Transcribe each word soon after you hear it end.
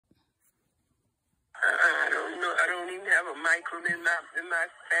have a Michael in my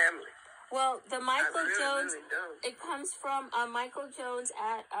family. Well, the Michael Jones, really don't. it comes from Michael Jones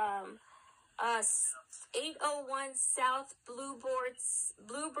at 801 South Bluebird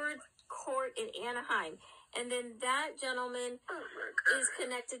Court in Anaheim. And then that gentleman is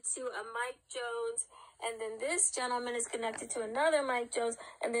connected to a Mike Jones. And then this gentleman is connected to another Mike Jones.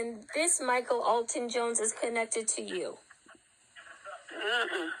 And then this Michael Alton Jones is connected to you.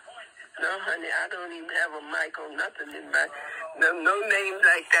 No, honey, I don't even have a Michael, nothing in my, no names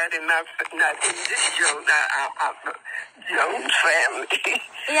like that in my, not in this Jones family.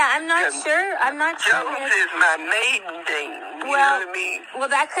 Yeah, I'm not sure. I'm not sure. Jones is my maiden name. You know what I mean? Well,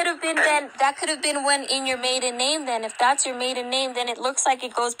 that could have been then. That could have been when in your maiden name. Then, if that's your maiden name, then it looks like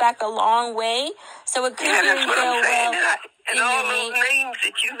it goes back a long way. So it could really go well. And all those names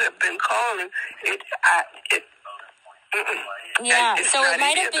that you have been calling, yeah, so it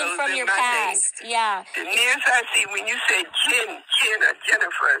might have been from your past. Yeah. The nearest I see when you say Jen or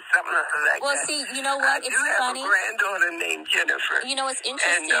Jennifer or something like that. Well, see, you know what? It's funny. I do have a granddaughter named Jennifer. You know what's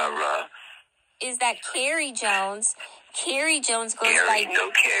interesting is that Kari Jones goes by.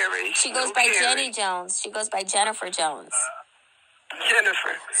 No Kari. She goes by Jenny Jones. She goes by Jennifer Jones.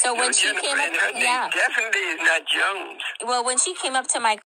 Jennifer. So when she came up, and her name definitely is not Jones. Well, when she came up to my